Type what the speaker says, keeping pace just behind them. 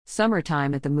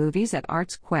Summertime at the movies at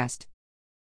ArtsQuest.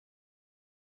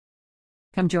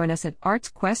 Come join us at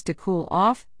ArtsQuest to cool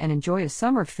off and enjoy a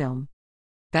summer film.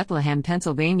 Bethlehem,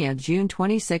 Pennsylvania, June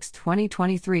 26,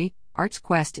 2023.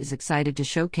 ArtsQuest is excited to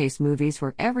showcase movies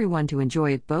for everyone to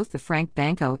enjoy at both the Frank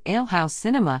Banco Alehouse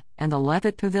Cinema and the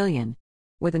Levitt Pavilion.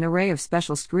 With an array of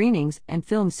special screenings and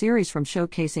film series from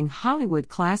showcasing Hollywood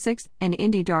classics and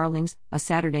indie darlings, a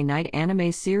Saturday night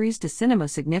anime series to Cinema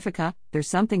Significa, there's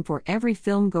something for every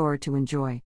film-goer to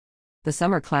enjoy. The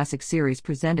Summer Classic series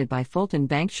presented by Fulton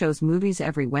Bank shows movies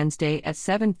every Wednesday at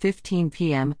 7:15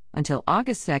 p.m. until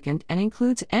August 2nd and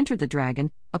includes Enter the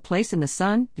Dragon, A Place in the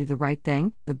Sun, Do the Right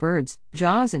Thing, The Birds,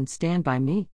 Jaws and Stand By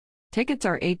Me. Tickets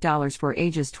are $8 for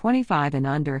ages 25 and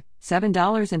under,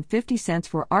 $7.50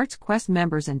 for ArtsQuest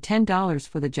members and $10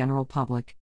 for the general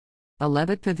public. The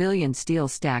Levitt Pavilion Steel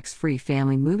Stacks free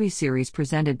family movie series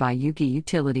presented by Yuki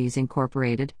Utilities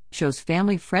Incorporated shows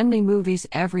family-friendly movies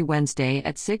every Wednesday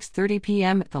at 6:30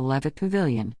 p.m. at the Levitt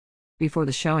Pavilion. Before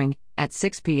the showing, at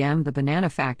 6 p.m. the Banana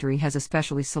Factory has a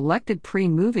specially selected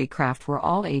pre-movie craft for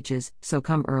all ages, so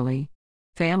come early.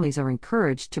 Families are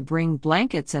encouraged to bring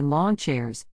blankets and lawn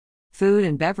chairs. Food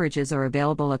and beverages are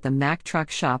available at the Mack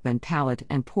Truck Shop and Pallet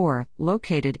and Pour,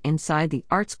 located inside the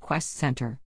ArtsQuest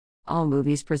Center. All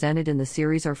movies presented in the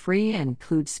series are free and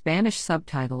include Spanish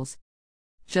subtitles.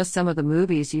 Just some of the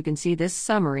movies you can see this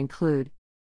summer include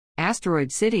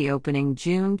Asteroid City opening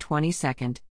June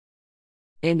 22nd.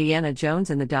 Indiana Jones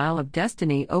and the Dial of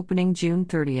Destiny opening June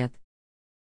 30th.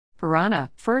 Piranha,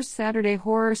 First Saturday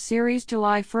Horror Series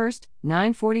July 1st,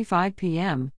 9:45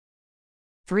 p.m.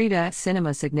 Frida Cinema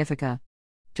Significa.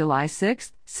 July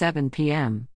 6th, 7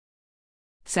 p.m.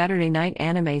 Saturday Night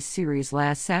Anime Series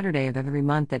last Saturday of every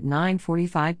month at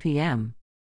 9:45 p.m.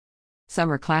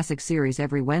 Summer Classic Series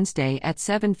every Wednesday at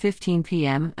 7:15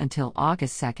 p.m. until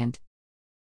August 2nd.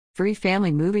 Free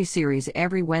Family Movie Series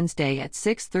every Wednesday at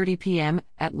 6:30 p.m.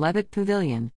 at Levitt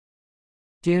Pavilion.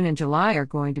 June and July are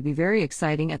going to be very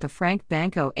exciting at the Frank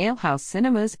Banco Alehouse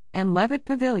Cinemas and Levitt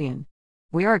Pavilion.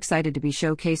 We are excited to be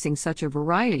showcasing such a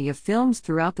variety of films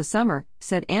throughout the summer,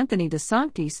 said Anthony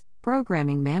DeSantis,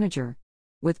 programming manager.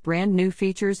 With brand new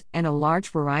features and a large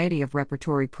variety of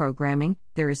repertory programming,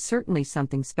 there is certainly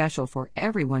something special for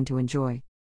everyone to enjoy.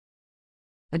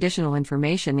 Additional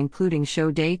information including show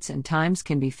dates and times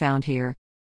can be found here.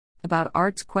 About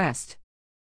ArtsQuest.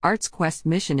 ArtsQuest's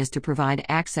mission is to provide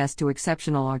access to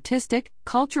exceptional artistic,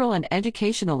 cultural and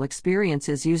educational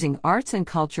experiences using arts and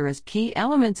culture as key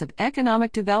elements of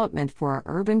economic development for our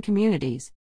urban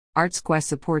communities. ArtsQuest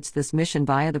supports this mission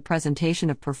via the presentation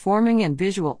of performing and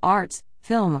visual arts,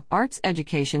 film, arts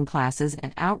education classes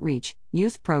and outreach,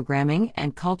 youth programming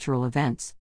and cultural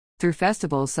events. Through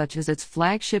festivals such as its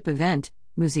flagship event,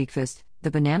 Musikfest,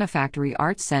 the Banana Factory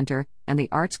Arts Center, and the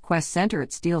ArtsQuest Center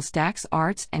at Steel Stacks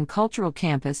Arts and Cultural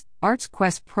Campus,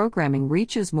 ArtsQuest programming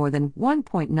reaches more than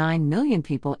 1.9 million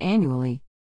people annually.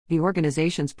 The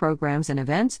organization's programs and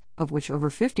events, of which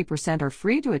over 50% are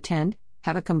free to attend,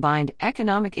 have a combined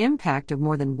economic impact of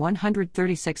more than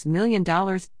 $136 million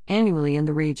annually in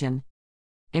the region.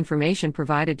 Information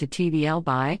provided to TVL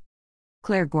by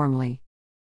Claire Gormley,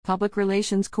 Public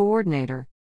Relations Coordinator.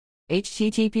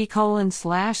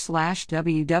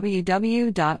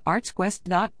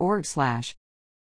 http://www.artsquest.org/